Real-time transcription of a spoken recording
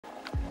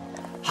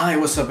Hi,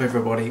 what's up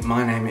everybody?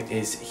 My name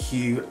is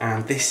Hugh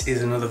and this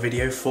is another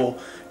video for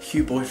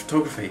Hugh Boy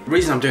Photography. The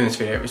reason I'm doing this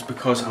video is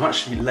because I'm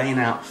actually laying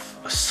out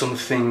some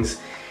things,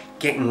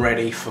 getting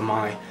ready for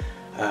my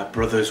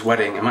brother's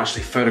wedding. I'm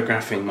actually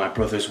photographing my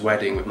brother's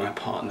wedding with my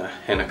partner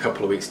in a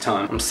couple of weeks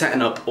time. I'm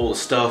setting up all the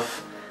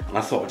stuff and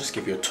I thought I'd just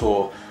give you a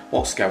tour,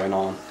 what's going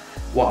on,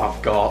 what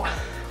I've got,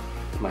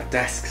 my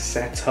desk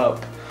set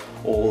up,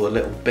 all the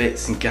little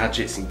bits and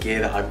gadgets and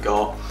gear that I've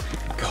got.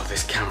 God,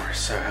 this camera is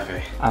so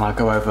heavy. And I'll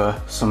go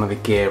over some of the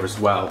gear as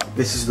well.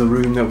 This is the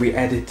room that we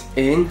edit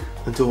in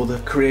and do all the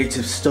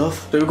creative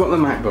stuff. So we've got the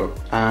MacBook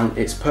and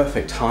it's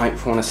perfect height.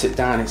 If I want to sit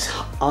down, it's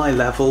eye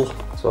level.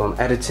 So I'm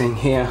editing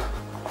here.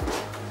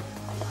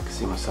 I can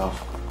see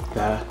myself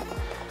there.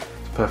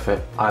 It's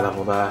perfect eye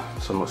level there,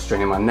 so I'm not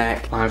straining my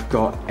neck. I've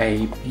got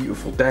a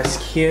beautiful desk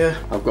here.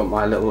 I've got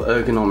my little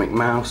ergonomic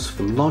mouse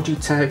from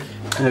Logitech.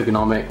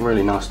 Ergonomic,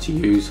 really nice to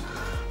use.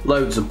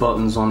 Loads of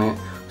buttons on it,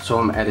 so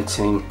I'm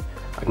editing.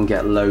 I can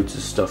get loads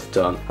of stuff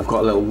done. I've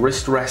got a little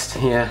wrist rest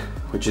here,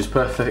 which is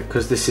perfect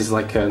because this is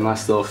like a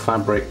nice little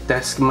fabric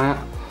desk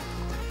mat.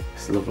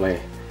 It's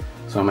lovely.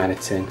 So I'm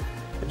editing.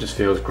 It just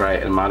feels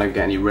great and I don't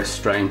get any wrist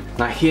strain.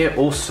 Now here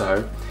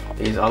also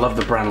is, I love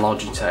the brand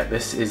Logitech.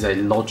 This is a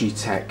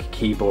Logitech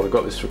keyboard. I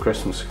got this for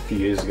Christmas a few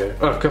years ago.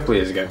 Oh, a couple of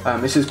years ago.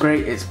 This is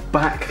great. It's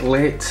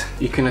backlit.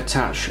 You can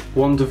attach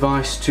one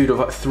device,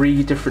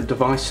 three different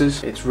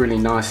devices. It's really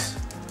nice.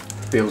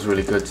 Feels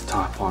really good to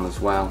type on as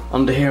well.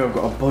 Under here I've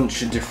got a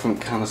bunch of different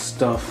kind of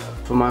stuff.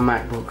 For my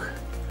MacBook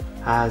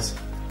has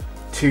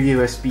two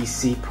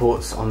USB-C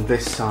ports on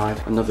this side,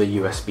 another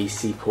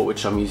USB-C port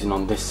which I'm using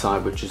on this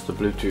side, which is the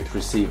Bluetooth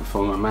receiver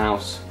for my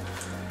mouse.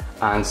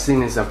 And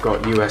seeing as I've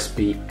got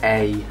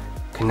USB-A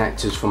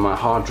connectors for my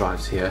hard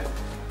drives here,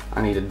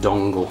 I need a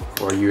dongle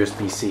or a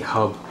USB-C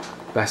hub.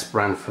 Best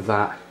brand for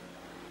that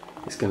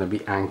is going to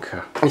be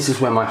Anker. This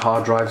is where my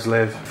hard drives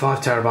live.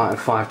 5TB and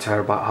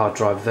 5TB hard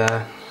drive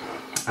there.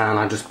 And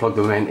I just plug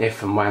them in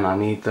if and when I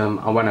need them.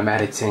 And when I'm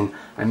editing,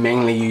 I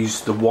mainly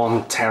use the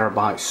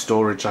 1TB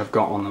storage I've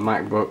got on the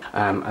MacBook.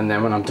 And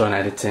then when I'm done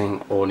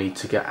editing or need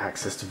to get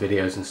access to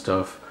videos and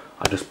stuff,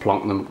 I just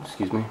plonk them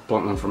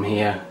from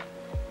here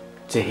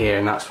to here,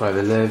 and that's where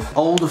they live.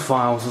 Older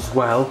files as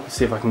well. Let's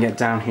see if I can get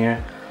down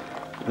here.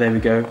 There we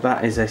go.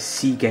 That is a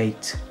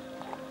Seagate,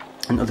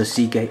 another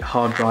Seagate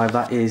hard drive.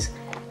 That is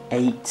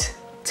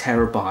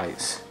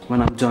 8TB.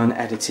 When I'm done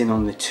editing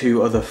on the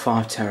two other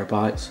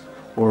 5TB,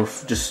 or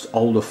just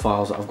older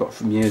files that I've got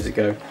from years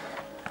ago,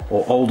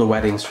 or older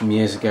weddings from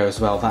years ago as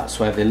well, that's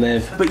where they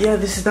live. But yeah,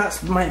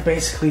 that's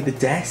basically the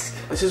desk.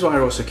 This is where I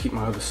also keep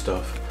my other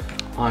stuff.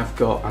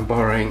 I'm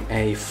borrowing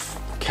a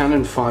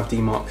Canon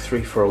 5D Mark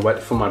III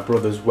for my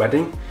brother's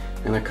wedding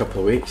in a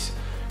couple of weeks.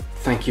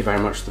 Thank you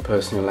very much to the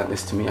person who lent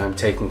this to me. I'm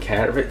taking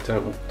care of it,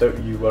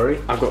 don't you worry.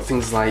 I've got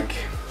things like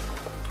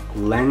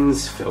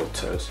lens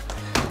filters.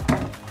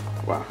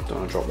 Wow, don't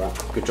want to drop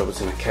that. Good job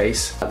it's in a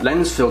case.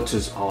 Lens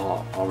filters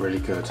are really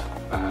good.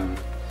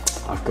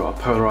 I've got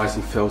a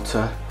polarizing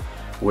filter,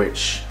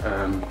 which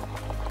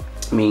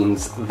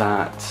means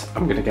that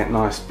I'm going to get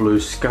nice blue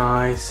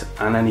skies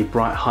and any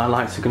bright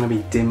highlights are going to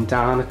be dimmed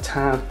down a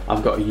tad.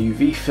 I've got a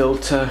UV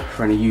filter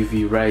for any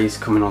UV rays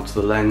coming onto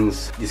the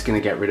lens. It's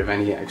going to get rid of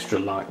any extra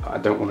light I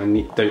don't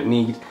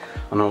need.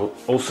 And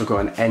I've also got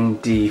an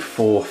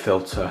ND4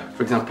 filter.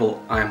 For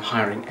example, I am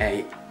hiring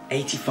a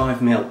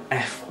 85mm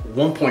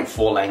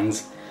f1.4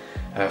 lens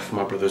for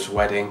my brother's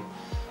wedding,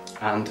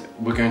 and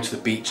we're going to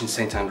the beach in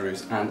St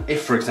Andrews, and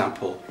if for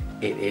example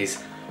it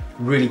is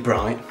really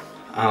bright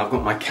and I've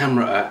got my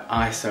camera at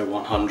ISO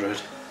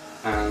 100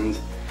 and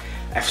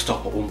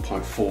f-stop at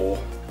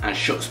 1.4 and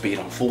shutter speed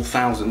on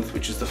 4,000th,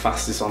 which is the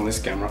fastest on this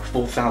camera,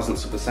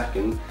 4,000ths of a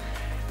second,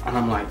 and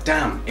I'm like,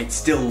 damn, it's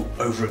still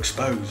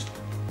overexposed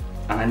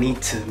and I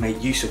need to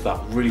make use of that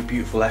really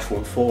beautiful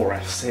f1.4,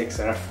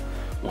 f6,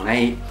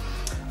 f1.8.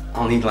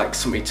 I'll need like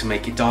something to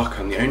make it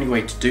darker, and the only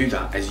way to do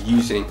that is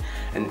using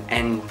an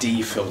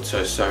ND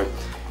filter. So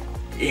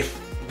if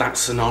that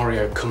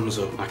scenario comes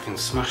up, I can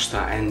smash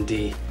that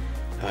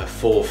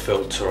ND4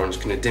 filter. I'm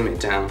just going to dim it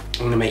down. I'm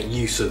going to make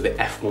use of the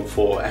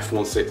f1.4,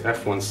 f1.6,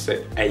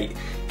 f1.8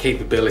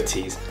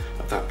 capabilities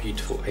of that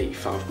beautiful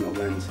 85mm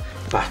lens.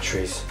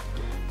 Batteries.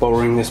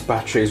 Borrowing this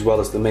battery as well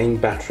as the main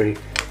battery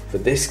for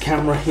this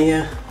camera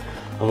here,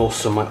 and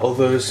also my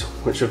others,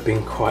 which have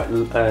been quite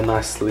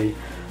nicely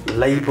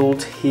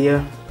labeled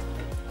here,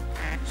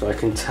 so I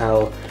can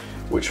tell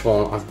which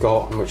one I've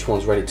got and which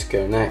one's ready to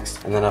go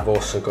next. And then I've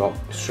also got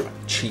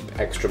cheap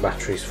extra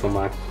batteries for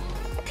my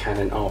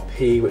Canon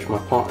RP, which my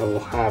partner will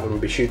have and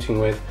be shooting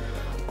with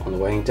on the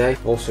wedding day.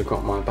 Also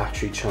got my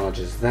battery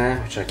chargers there,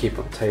 which I keep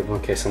on the table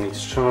in case I need to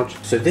charge.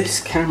 So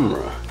this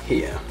camera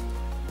here,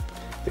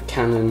 the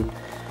Canon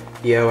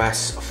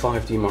EOS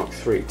 5D Mark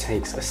III,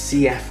 takes a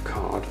CF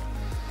card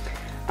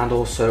and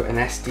also an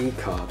SD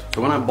card.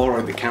 So when I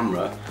borrowed the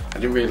camera, I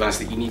didn't realise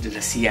that you needed a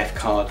CF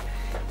card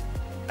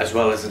as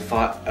well as an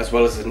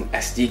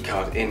SD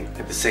card in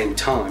at the same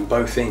time,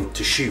 both in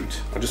to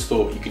shoot. I just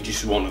thought you could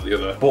use one or the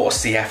other. Bought a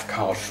CF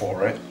card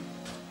for it,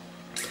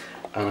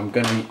 and I'm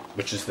gonna,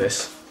 which is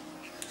this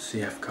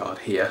CF card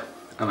here,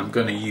 and I'm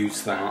gonna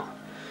use that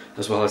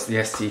as well as the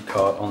SD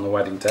card on the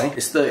wedding day.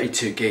 It's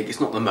 32 gig,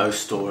 it's not the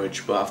most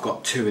storage, but I've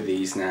got 2 of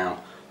these now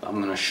that I'm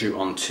gonna shoot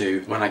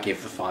onto when I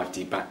give the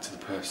 5D back to the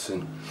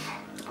person.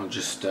 I'll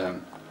just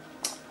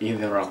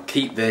either I'll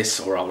keep this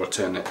or I'll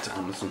return it to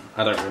Amazon.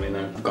 I don't really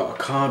know. I've got a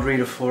card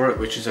reader for it,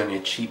 which is only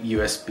a cheap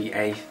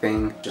USB-A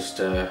thing, just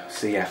a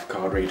CF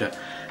card reader,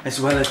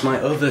 as well as my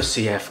other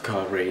CF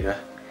card reader.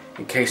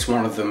 In case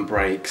one of them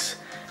breaks,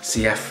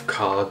 CF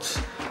cards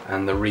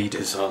and the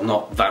readers are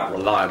not that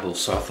reliable,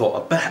 so I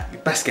thought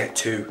I'd best get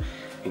 2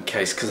 in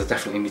case, because I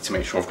definitely need to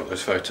make sure I've got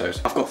those photos.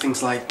 I've got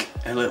things like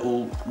a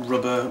little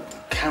rubber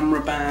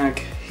camera bag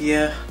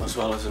here, as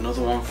well as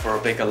another one for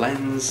a bigger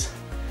lens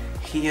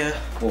here.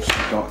 Also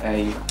got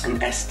an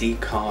SD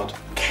card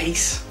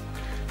case,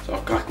 so I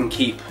can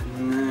keep,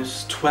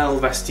 there's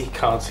 12 SD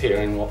cards here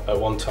at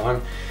one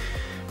time,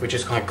 which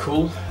is quite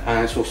cool.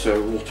 And it's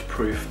also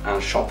waterproof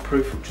and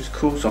shockproof, which is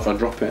cool, so if I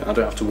drop it I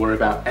don't have to worry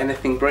about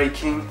anything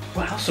breaking.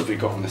 What else have we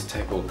got on this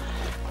table?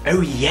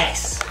 Oh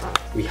yes!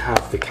 We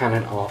have the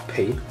Canon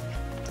RP,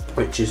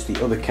 which is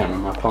the other camera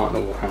my partner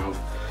will have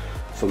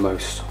for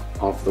most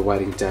of the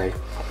wedding day.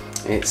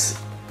 It's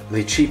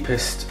the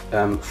cheapest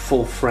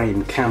full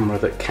frame camera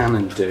that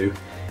Canon do.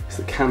 It's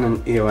the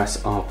Canon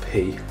EOS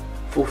RP,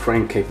 full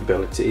frame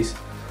capabilities.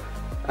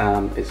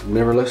 It's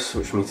mirrorless,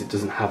 which means it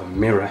doesn't have a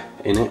mirror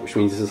in it, which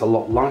means it's a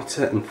lot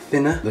lighter and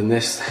thinner than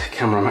this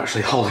camera I'm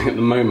actually holding at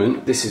the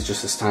moment. This is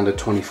just a standard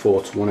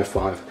 24 to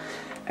 105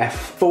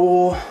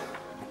 f4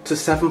 to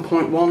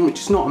 7.1,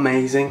 which is not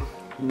amazing,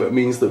 but it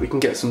means that we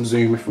can get some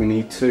zoom if we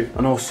need to.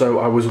 And also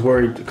I was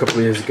worried a couple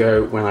of years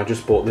ago when I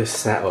just bought this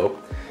setup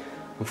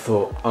and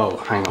thought, oh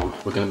hang on,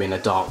 we're going to be in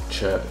a dark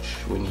church,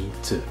 we need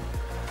to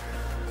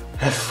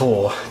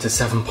f4 to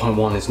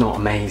 7.1 is not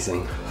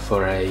amazing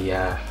for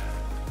a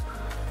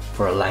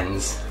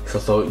lens. So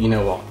I thought, you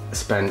know what,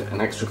 spend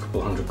an extra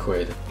couple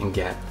 £100 and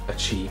get a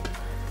cheap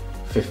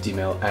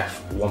 50mm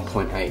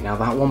f1.8. Now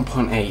that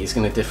 1.8 is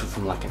going to differ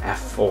from like an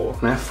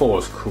f4. An f4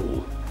 is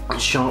cool,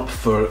 it's sharp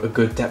for a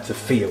good depth of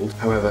field.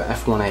 However,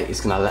 f1.8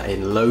 is going to let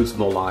in loads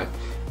more light.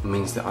 It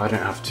means that I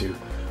don't have to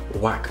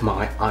whack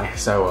my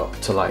ISO up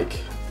to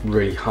like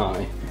really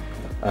high,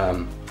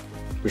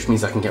 which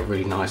means I can get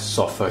really nice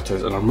soft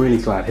photos, and I'm really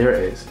glad. Here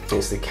it is.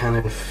 It's the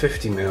Canon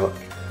 50mm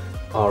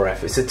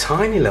RF. It's a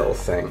tiny little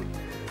thing,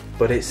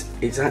 but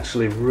it's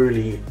actually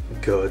really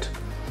good.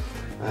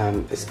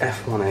 It's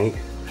f1.8,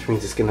 which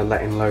means it's going to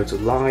let in loads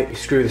of light. You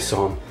screw this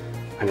on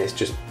and it's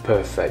just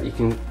perfect. You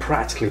can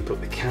practically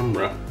put the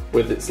camera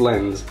with its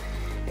lens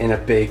in a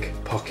big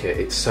pocket.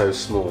 It's so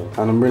small,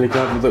 and I'm really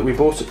glad that we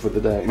bought it for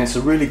the day. And it's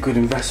a really good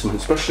investment,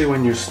 especially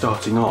when you're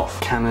starting off.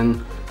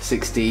 Canon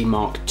 6D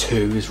Mark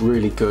II is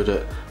really good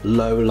at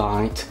low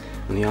light,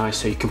 and the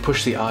ISO, you can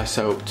push the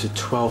ISO up to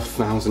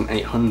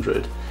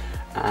 12,800,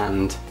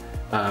 and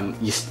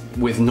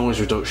with noise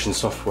reduction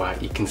software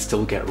you can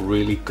still get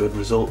really good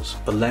results.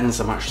 The lens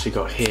I've actually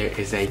got here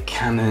is a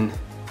Canon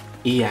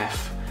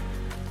EF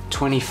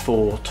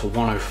 24 to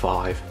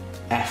 105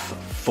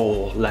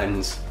 f4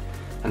 lens,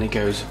 and it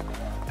goes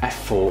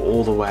f4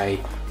 all the way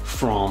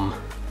from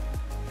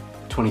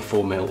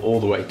 24mm all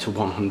the way to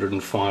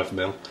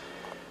 105mm,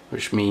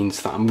 which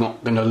means that I'm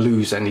not going to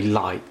lose any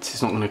light.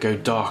 It's not going to go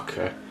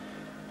darker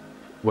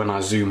when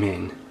I zoom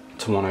in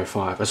to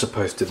 105, as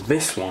opposed to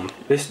this one,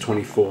 this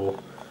 24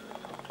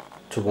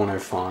 to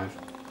 105,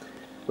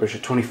 which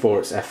at 24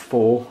 it's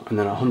f4, and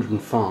then at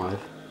 105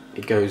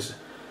 it goes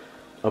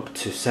up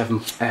to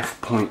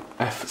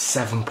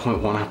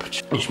f7.1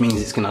 aperture, which means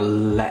it's going to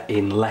let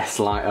in less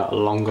light at a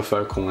longer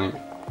focal length.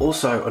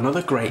 Also,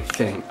 another great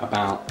thing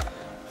about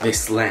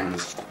this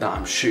lens that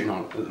I'm shooting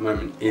on at the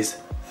moment is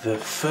the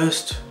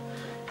first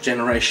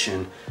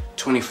generation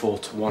 24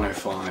 to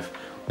 105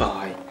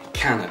 by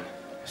Canon.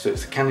 So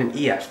it's the Canon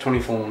EF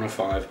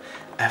 24-105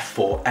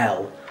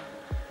 f4L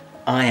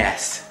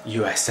IS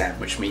USM,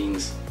 which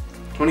means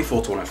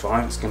 24 to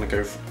 105, it's going to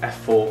go from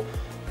f4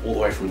 all the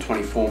way from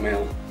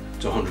 24mm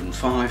to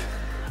 105,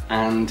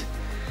 and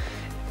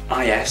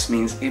IS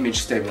means image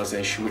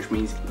stabilization, which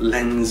means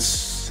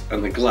lens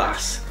and the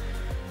glass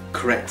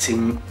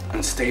correcting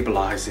and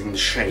stabilizing the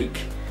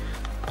shake.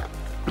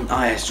 And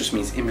IS just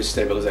means image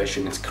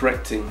stabilization. It's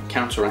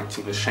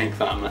counteracting the shake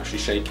that I'm actually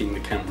shaking the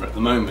camera at the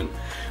moment,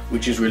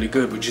 which is really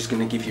good, which is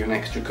going to give you an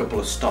extra couple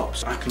of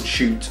stops. I can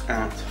shoot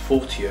at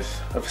 40th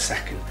of a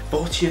second.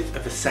 40th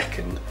of a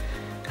second,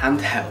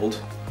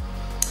 handheld,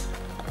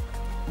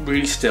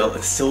 really still,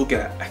 and still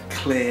get a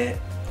clear,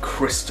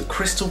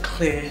 crystal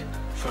clear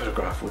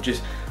photograph, which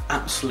is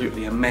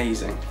absolutely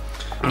amazing.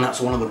 And that's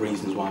one of the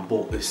reasons why I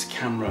bought this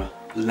camera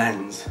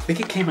lens. I think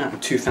it came out in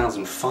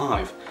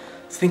 2005.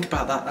 Think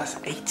about that, that's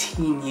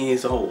 18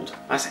 years old.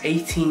 That's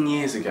 18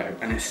 years ago,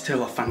 and it's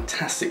still a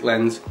fantastic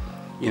lens.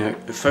 You know,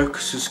 it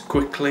focuses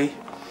quickly,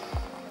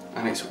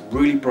 and it's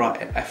really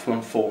bright at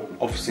f1.4.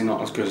 Obviously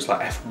not as good as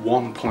like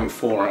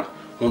f1.4 or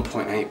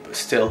 1.8, but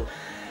still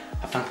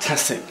a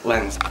fantastic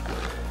lens.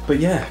 But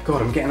yeah,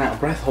 God, I'm getting out of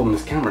breath holding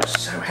this camera, it's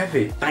so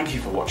heavy. Thank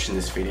you for watching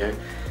this video.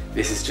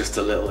 this is just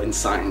a little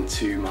insight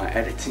into my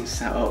editing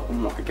setup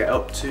and what I get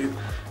up to.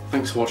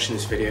 Thanks for watching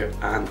this video,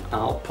 and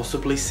I'll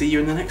possibly see you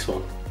in the next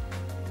one.